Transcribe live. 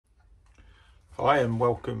Hi and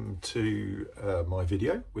welcome to my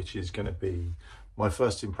video, which is going to be my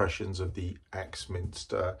first impressions of the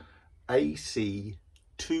Axminster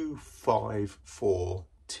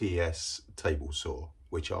AC254TS Table Saw,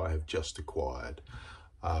 which I have just acquired.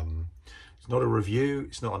 It's not a review,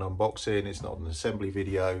 it's not an unboxing, it's not an assembly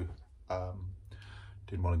video.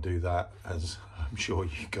 Didn't want to do that, as I'm sure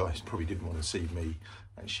you guys probably didn't want to see me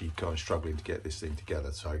actually kind of struggling to get this thing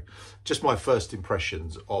together. So just my first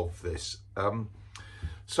impressions of this.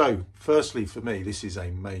 So firstly, for me, this is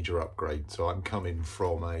a major upgrade. So I'm coming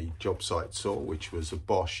from a job site saw, which was a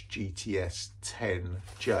Bosch GTS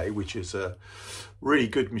 10J, which is a really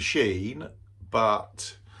good machine,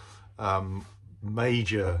 but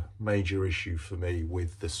major issue for me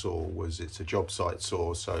with the saw was it's a job site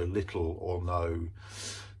saw, so little or no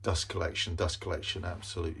dust collection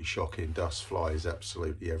absolutely shocking. Dust flies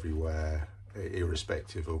absolutely everywhere,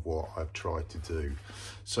 irrespective of what I've tried to do.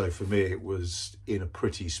 So for me, it was in a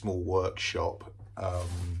pretty small workshop,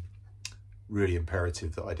 really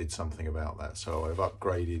imperative that I did something about that. So I've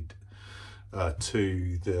upgraded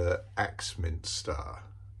to the Axminster,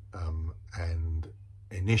 and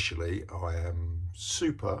initially I am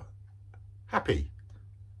super happy.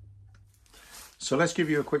 So let's give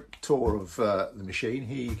you a quick tour of the machine.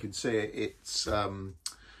 Here you can see it's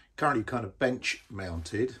currently kind of bench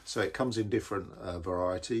mounted, so it comes in different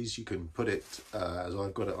varieties. You can put it, as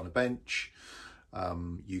I've got it, on a bench.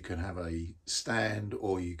 You can have a stand,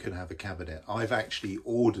 or you can have a cabinet. I've actually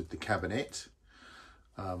ordered the cabinet,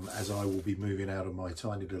 as I will be moving out of my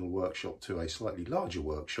tiny little workshop to a slightly larger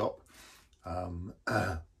workshop.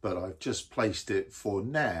 But I've just placed it for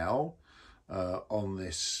now on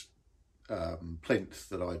this plinth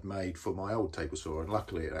that I'd made for my old table saw, and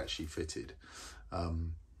luckily it actually fitted.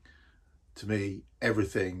 To me,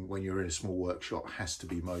 everything when you're in a small workshop has to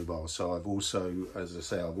be mobile. So I've also, as I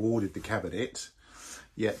say, I've ordered the cabinet,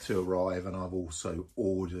 yet to arrive, and I've also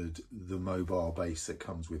ordered the mobile base that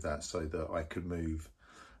comes with that, so that I can move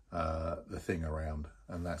the thing around,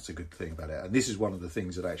 and that's a good thing about it. And this is one of the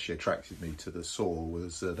things that actually attracted me to the saw,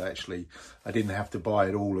 was that actually I didn't have to buy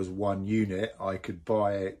it all as one unit. I could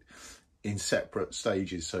buy it in separate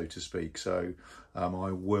stages, so to speak. So I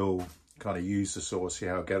will kind of use the saw, see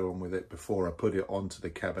how I get on with it before I put it onto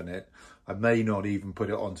the cabinet. I may not even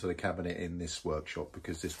put it onto the cabinet in this workshop,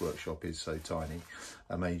 because this workshop is so tiny.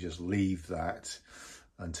 I may just leave that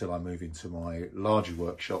until I move into my larger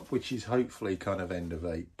workshop, which is hopefully kind of end of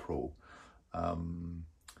April.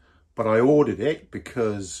 But I ordered it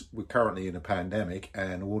because we're currently in a pandemic,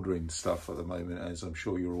 and ordering stuff at the moment, as I'm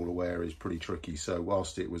sure you're all aware, is pretty tricky. So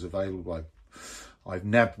whilst it was available, I've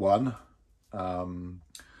nabbed one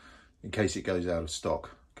in case it goes out of stock,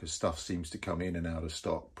 because stuff seems to come in and out of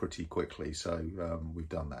stock pretty quickly. So we've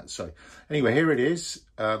done that. So anyway, here it is.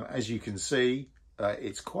 As you can see,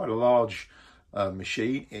 it's quite a large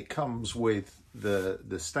machine. It comes with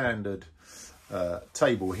the standard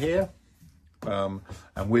table here, and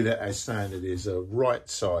with it as standard is a right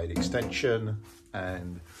side extension,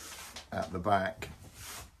 and at the back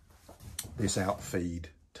this outfeed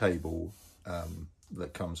table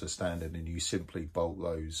that comes as standard, and you simply bolt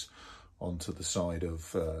those onto the side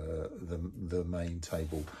of the main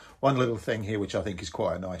table. One little thing here which I think is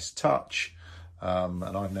quite a nice touch,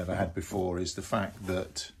 and I've never had before, is the fact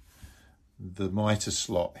that the mitre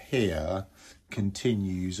slot here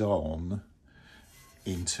continues on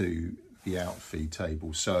into the outfeed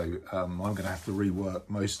table. So I'm going to have to rework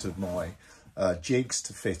most of my jigs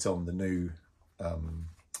to fit on the new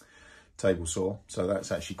table saw. So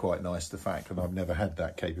that's actually quite nice, the fact that I've never had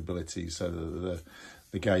that capability, so that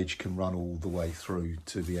the gauge can run all the way through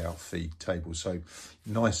to the outfeed table. So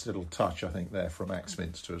nice little touch, I think, there from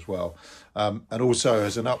Axminster as well. And also,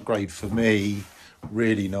 as an upgrade for me,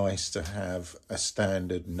 really nice to have a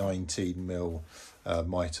standard 19mm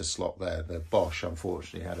mitre slot there. The Bosch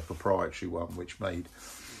unfortunately had a proprietary one, which made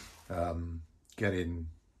getting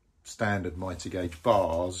standard mitre gauge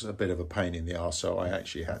bars a bit of a pain in the arse. So I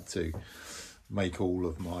actually had to make all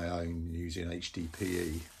of my own using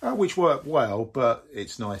HDPE, which worked well, but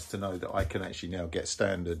it's nice to know that I can actually now get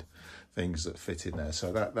standard things that fit in there.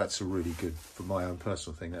 So that's a really good, for my own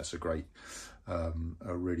personal thing, that's a great, a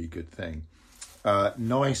really good thing.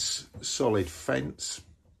 Nice solid fence.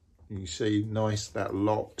 You see, nice, that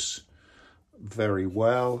locks very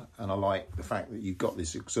well. And I like the fact that you've got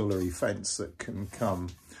this auxiliary fence that can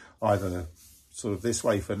come either sort of this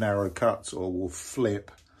way for narrow cuts, or will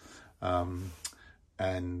flip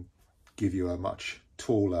and give you a much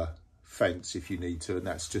taller fence if you need to. And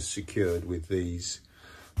that's just secured with these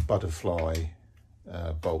butterfly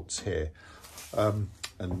bolts here.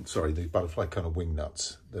 And sorry, the butterfly kind of wing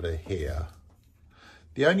nuts that are here.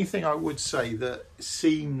 The only thing I would say that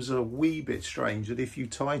seems a wee bit strange, that if you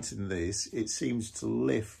tighten this, it seems to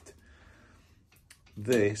lift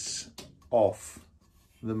this off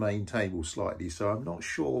the main table slightly. So I'm not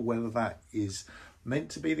sure whether that is meant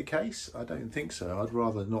to be the case. I don't think so. I'd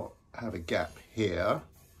rather not have a gap here.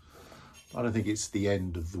 I don't think it's the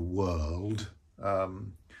end of the world,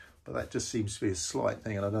 but that just seems to be a slight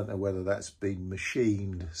thing, and I don't know whether that's been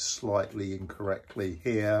machined slightly incorrectly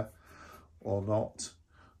here or not.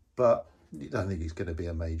 But I don't think it's going to be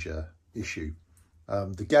a major issue.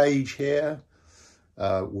 The gauge here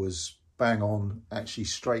was bang on, actually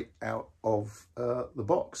straight out of the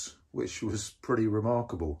box, which was pretty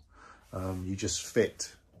remarkable. You just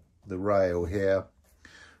fit the rail here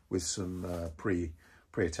with some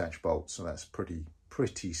pre-attached bolts, and that's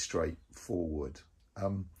pretty straightforward.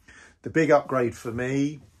 The big upgrade for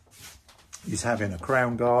me is having a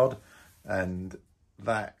crown guard, and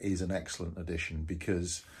that is an excellent addition,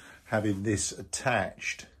 because having this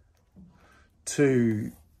attached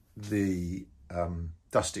to the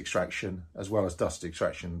dust extraction as well as dust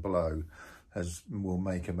extraction below will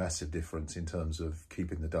make a massive difference in terms of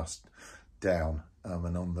keeping the dust down.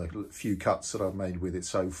 And on the few cuts that I've made with it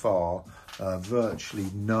so far, virtually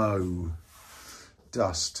no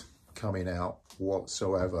dust coming out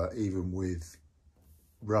whatsoever, even with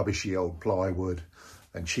rubbishy old plywood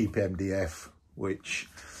and cheap MDF, which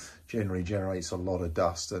generally generates a lot of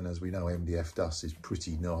dust, and as we know, MDF dust is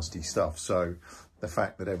pretty nasty stuff. So the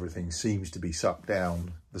fact that everything seems to be sucked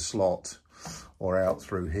down the slot or out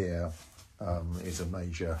through here is a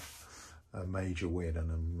major win,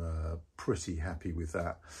 and I'm pretty happy with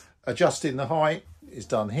that. Adjusting the height is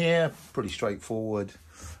done here, pretty straightforward,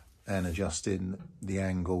 and adjusting the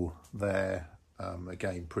angle there,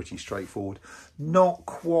 again, pretty straightforward. Not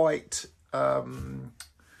quite on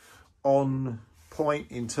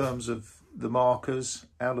point in terms of the markers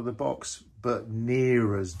out of the box, but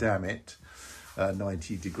near as damn it.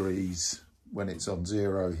 90 degrees when it's on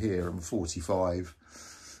 0 here, and 45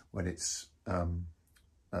 when it's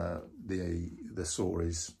the saw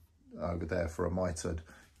is over there for a mitered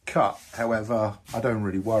cut. However, I don't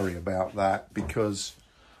really worry about that, because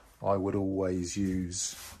I would always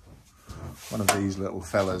use one of these little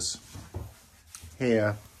fellas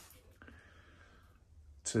here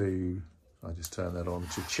to, I just turn that on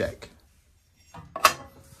to check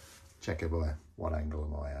what angle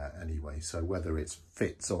am I at anyway. So whether it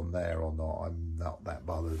fits on there or not, I'm not that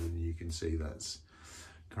bothered, and you can see that's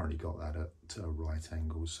currently got that at a right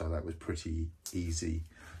angle. So that was pretty easy,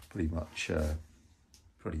 pretty much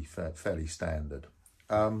fairly standard.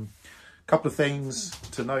 Couple of things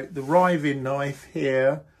to note: the riving knife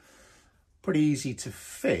here, pretty easy to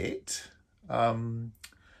fit, and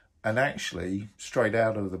actually straight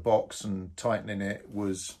out of the box and tightening it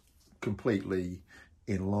was completely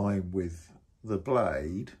in line with the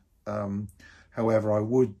blade. However, I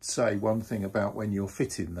would say one thing about when you're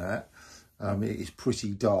fitting that, it is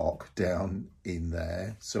pretty dark down in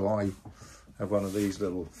there. So I have one of these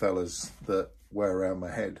little fellas that wear around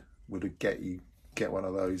my head. Would get one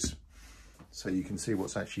of those so you can see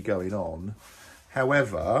what's actually going on.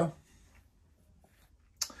 However,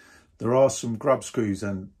 there are some grub screws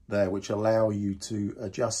in there which allow you to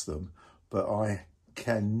adjust them, but I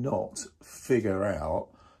cannot figure out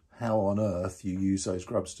how on earth you use those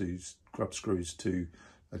grub screws to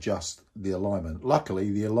adjust the alignment.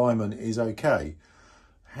 Luckily, the alignment is okay.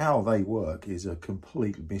 How they work is a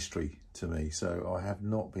complete mystery to me, so I have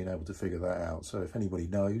not been able to figure that out. So if anybody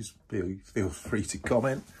knows, feel free to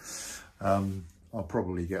comment. I'll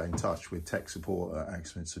probably get in touch with tech support at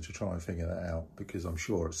Axminster to try and figure that out, because I'm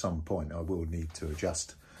sure at some point I will need to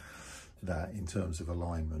adjust that in terms of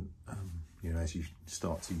alignment, you know, as you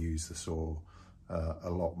start to use the saw a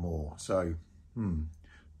lot more. So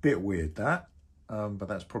bit weird that, but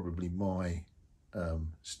that's probably my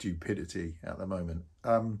stupidity at the moment.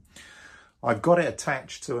 I've got it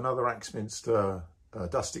attached to another Axminster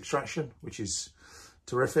dust extraction, which is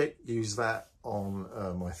terrific. Use that on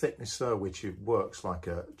my thicknesser, which it works like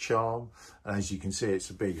a charm. And as you can see, it's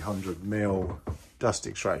a big 100mm dust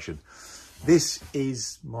extraction. This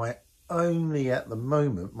is my only, at the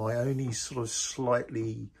moment, my only sort of slight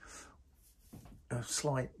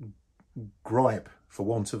gripe, for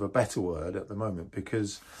want of a better word, at the moment,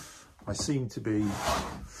 because I seem to be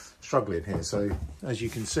struggling here. So as you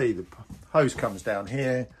can see, the hose comes down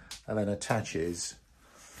here and then attaches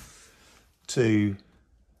to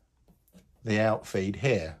the outfeed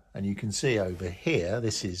here, and you can see over here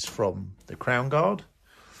this is from the crown guard.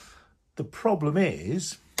 The problem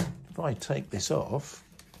is, if I take this off,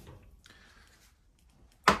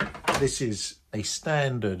 this is a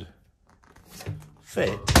standard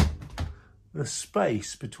fit the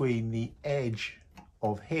space between the edge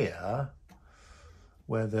of here,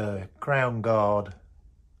 where the crown guard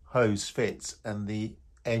hose fits, and the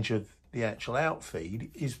edge of the actual outfeed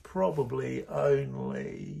is probably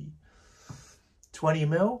only 20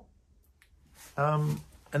 mil. And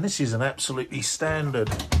this is an absolutely standard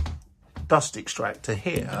dust extractor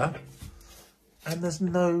here, and there's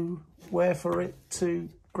nowhere for it to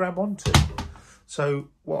grab onto. So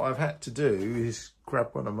what I've had to do is grab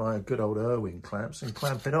one of my good old Irwin clamps and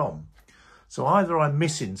clamp it on. So either I'm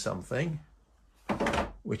missing something,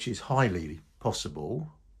 which is highly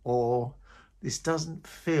possible, or this doesn't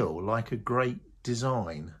feel like a great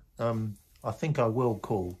design. I think I will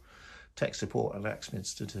call tech support at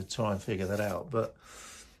Axminster to try and figure that out, but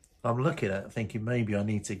I'm looking at it thinking maybe I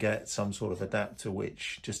need to get some sort of adapter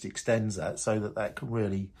which just extends that so that that can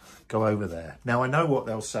really go over there. Now I know what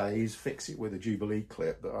they'll say is fix it with a Jubilee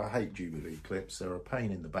clip, but I hate Jubilee clips. They're a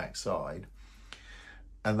pain in the backside.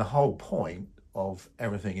 And the whole point of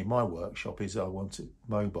everything in my workshop is I want it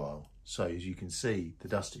mobile. So as you can see, the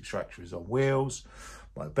dust extractor is on wheels,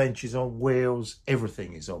 my bench is on wheels,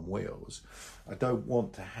 everything is on wheels. I don't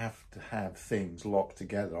want to have things locked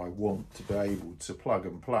together. I want to be able to plug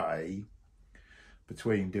and play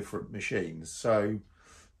between different machines. So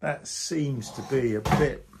that seems to be a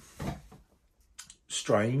bit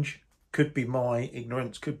strange. Could be my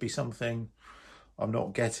ignorance, could be something I'm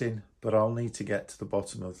not getting, but I'll need to get to the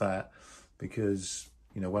bottom of that, because,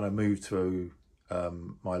 you know, when I move to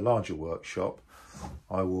my larger workshop,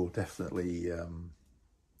 I will definitely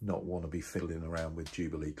not want to be fiddling around with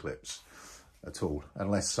Jubilee clips at all,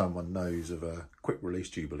 unless someone knows of a quick release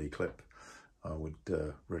Jubilee clip. I would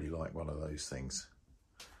really like one of those things.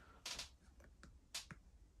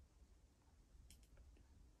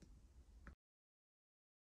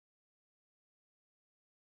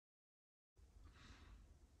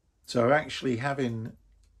 So actually, having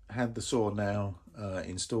had the saw now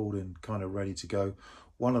installed and kind of ready to go,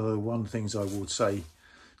 one of the things I would say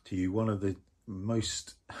to you, one of the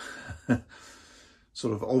most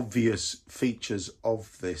sort of obvious features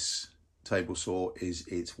of this table saw is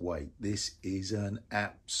its weight. This is an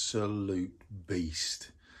absolute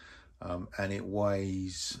beast, and it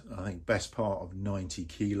weighs, I think, best part of 90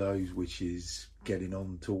 kilos, which is getting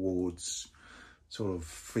on towards sort of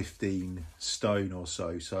 15 stone or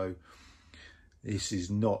so. So this is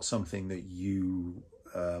not something that you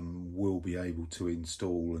will be able to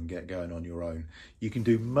install and get going on your own. You can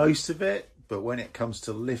do most of it, but when it comes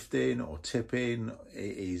to lifting or tipping,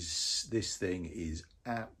 this thing is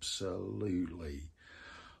absolutely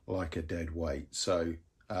like a dead weight. So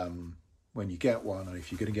when you get one, or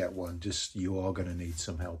if you're going to get one, you are going to need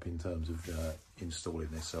some help in terms of installing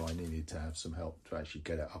this. So I needed to have some help to actually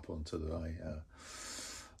get it up onto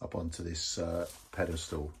this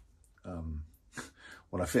pedestal.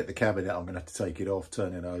 When I fit the cabinet, I'm going to have to take it off,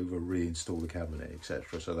 turn it over, reinstall the cabinet,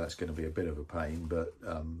 etc. So that's going to be a bit of a pain, but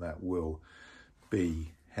that will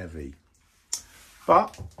be heavy.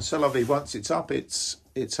 But c'est la vie, once it's up, it's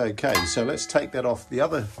okay. So let's take that off. The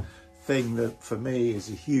other thing that for me is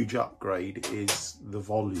a huge upgrade is the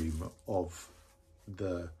volume of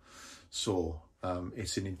the saw.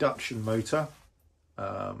 It's an induction motor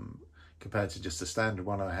compared to just a standard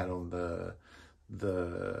one I had on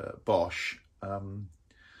the Bosch,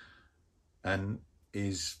 and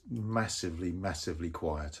is massively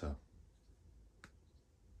quieter.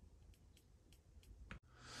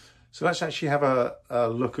 So let's actually have a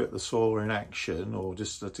look at the saw in action, or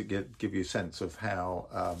just to give you a sense of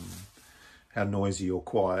how noisy or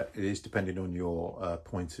quiet it is, depending on your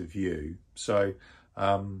point of view. So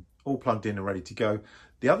all plugged in and ready to go.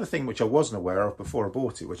 The other thing which I wasn't aware of before I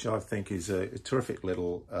bought it, which I think is a terrific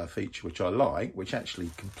little feature which I like, which actually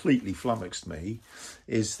completely flummoxed me,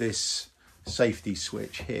 is this safety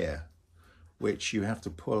switch here, which you have to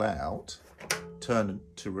pull out, turn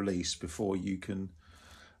to release before you can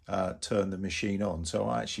turn the machine on. So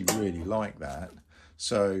I actually really like that.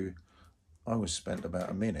 So I was spent about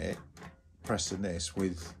a minute pressing this,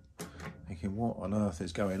 with thinking, what on earth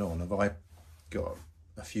is going on? Have I got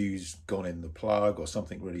a fuse gone in the plug or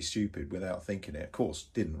something really stupid, without thinking it? Of course,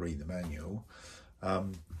 didn't read the manual.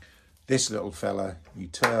 This little fella, you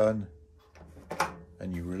turn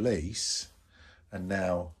and you release, and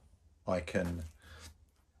now I can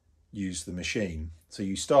use the machine. So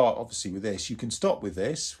you start obviously with this. You can stop with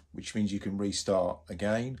this, which means you can restart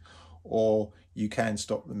again, or you can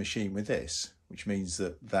stop the machine with this, which means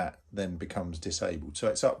that then becomes disabled. So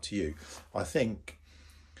it's up to you. I think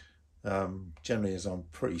generally, as I'm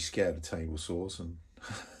pretty scared of table saws, and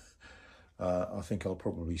I think I'll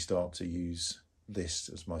probably start to use this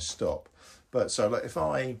as my stop. But so if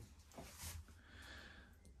I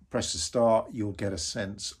press the start, you'll get a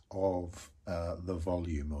sense of the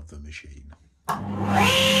volume of the machine.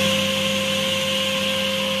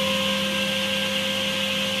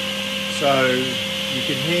 So you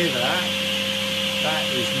can hear that. That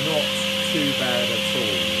is not too bad at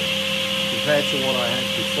all. Compared to what I had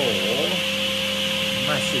before,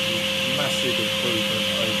 massive improvement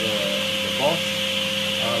over the Bosch.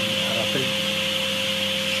 And I think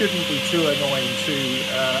shouldn't be too annoying to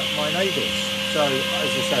my neighbours. So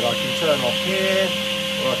as I said, I can turn off here,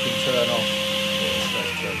 or I can turn off here.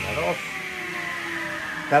 Let's turn that off.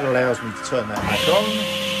 That allows me to turn that back on.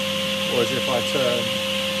 Whereas if I turn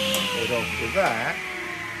it off with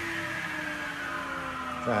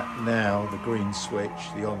that now, the green switch,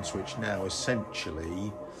 the on switch now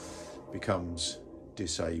essentially becomes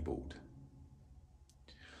disabled.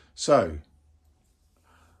 So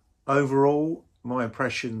overall, my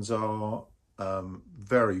impressions are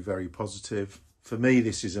very, very positive. For me,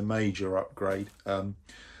 this is a major upgrade.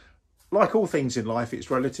 Like all things in life,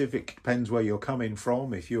 it's relative. It depends where you're coming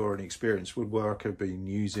from. If you're an experienced woodworker, been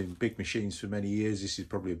using big machines for many years, this is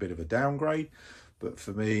probably a bit of a downgrade. But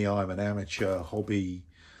for me, I'm an amateur hobby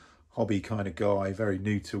kind of guy, very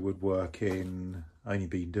new to woodworking, only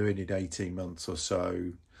been doing it 18 months or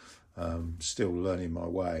so, still learning my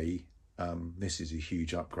way. This is a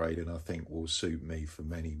huge upgrade, and I think will suit me for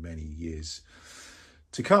many, many years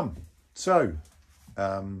to come. So,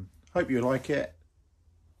 hope you like it.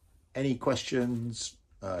 Any questions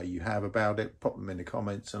you have about it, pop them in the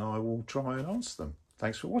comments and I will try and answer them.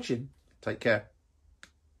 Thanks for watching. Take care.